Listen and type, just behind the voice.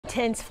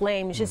intense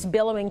flames just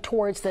billowing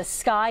towards the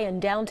sky in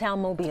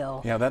downtown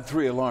Mobile. Yeah, that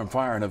 3-alarm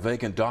fire in a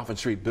vacant Dauphin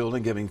Street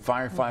building giving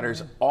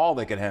firefighters all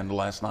they could handle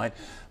last night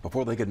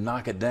before they could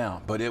knock it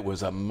down. But it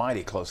was a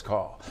mighty close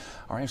call.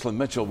 Our Ashlyn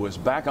Mitchell was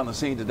back on the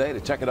scene today to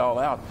check it all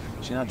out.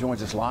 She now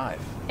joins us live.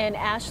 And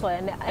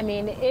Ashlyn, I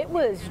mean, it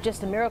was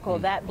just a miracle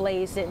that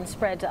blaze didn't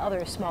spread to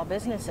other small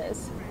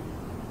businesses.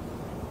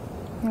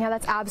 Yeah,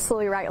 that's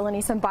absolutely right,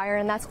 Lenisa and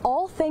Byron. That's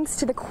all thanks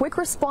to the quick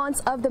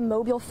response of the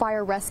Mobile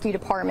Fire Rescue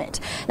Department.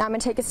 Now I'm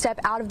going to take a step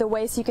out of the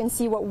way so you can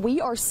see what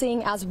we are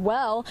seeing as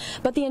well.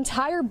 But the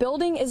entire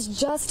building is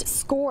just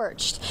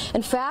scorched.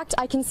 In fact,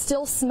 I can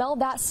still smell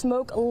that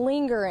smoke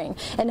lingering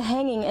and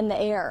hanging in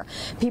the air.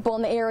 People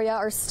in the area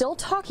are still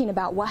talking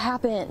about what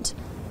happened.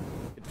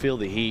 I could feel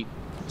the heat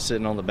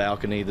sitting on the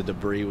balcony. The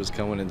debris was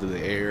coming into the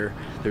air.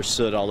 There's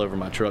soot all over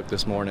my truck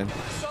this morning.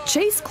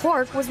 Chase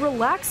Clark was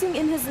relaxing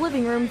in his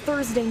living room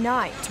Thursday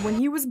night when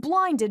he was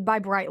blinded by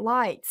bright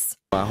lights.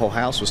 My whole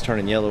house was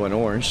turning yellow and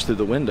orange through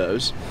the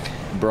windows,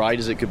 bright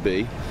as it could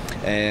be.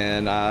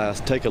 And I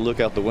take a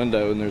look out the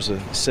window and there's a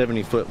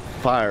 70-foot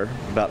fire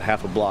about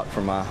half a block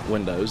from my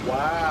windows.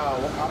 Wow,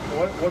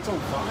 what's on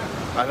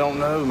fire? I don't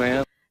know,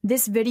 man.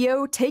 This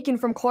video taken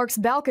from Clark's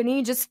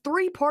balcony just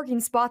 3 parking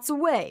spots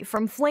away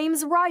from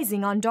flames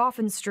rising on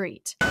Dauphin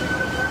Street.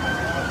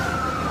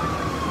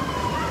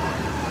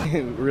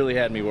 It really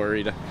had me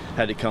worried. I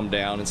had to come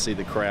down and see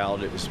the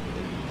crowd. It was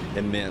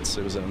immense.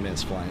 It was an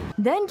immense flame.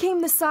 Then came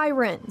the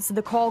sirens,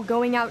 the call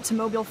going out to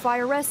Mobile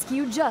Fire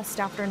Rescue just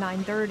after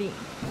 9:30.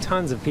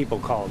 Tons of people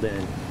called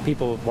in.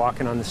 People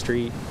walking on the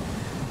street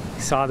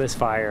saw this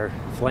fire,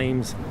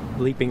 flames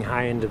leaping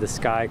high into the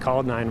sky,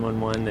 called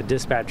 911. The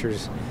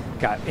dispatchers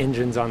got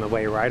engines on the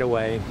way right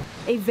away.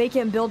 A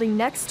vacant building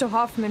next to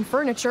Hoffman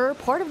Furniture,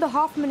 part of the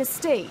Hoffman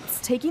Estates,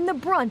 taking the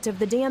brunt of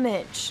the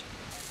damage.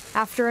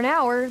 After an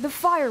hour, the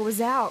fire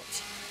was out.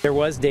 There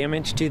was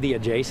damage to the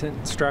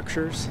adjacent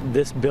structures.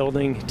 This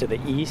building to the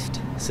east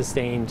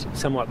sustained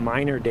somewhat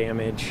minor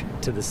damage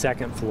to the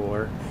second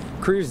floor.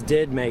 Crews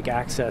did make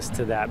access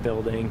to that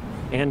building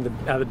and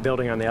the other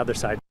building on the other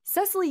side.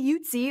 Cecily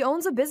Utzi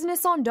owns a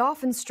business on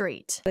Dauphin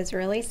Street. It was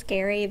really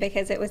scary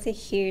because it was a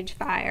huge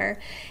fire,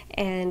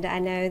 and I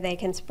know they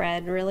can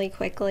spread really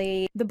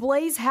quickly. The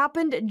blaze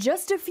happened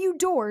just a few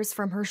doors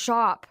from her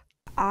shop.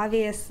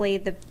 Obviously,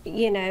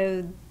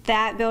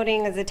 that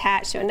building is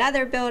attached to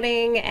another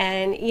building,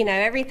 and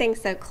everything's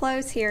so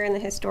close here in the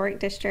historic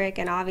district,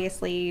 and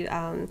obviously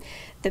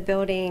the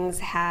buildings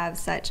have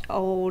such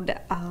old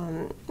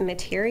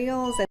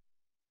materials.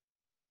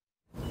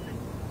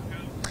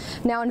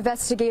 Now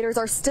investigators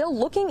are still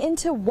looking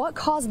into what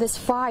caused this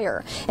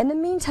fire. In the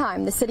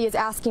meantime, the city is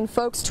asking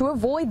folks to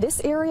avoid this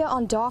area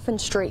on Dauphin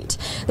Street.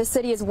 The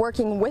city is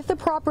working with the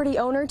property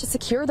owner to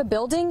secure the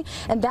building,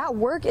 and that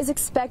work is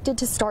expected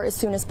to start as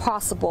soon as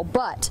possible.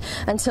 But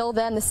until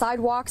then, the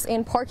sidewalks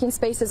and parking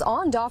spaces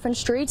on Dauphin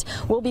Street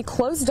will be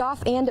closed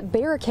off and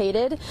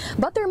barricaded.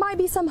 But there might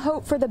be some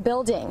hope for the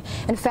building.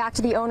 In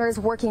fact, the owner is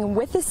working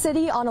with the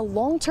city on a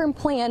long-term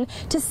plan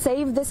to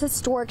save this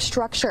historic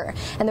structure,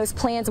 and those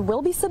plans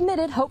will be submitted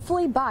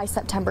hopefully by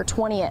September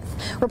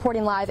 20th.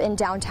 Reporting live in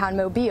downtown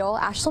Mobile,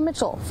 Ashlyn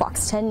Mitchell,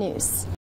 Fox 10 News.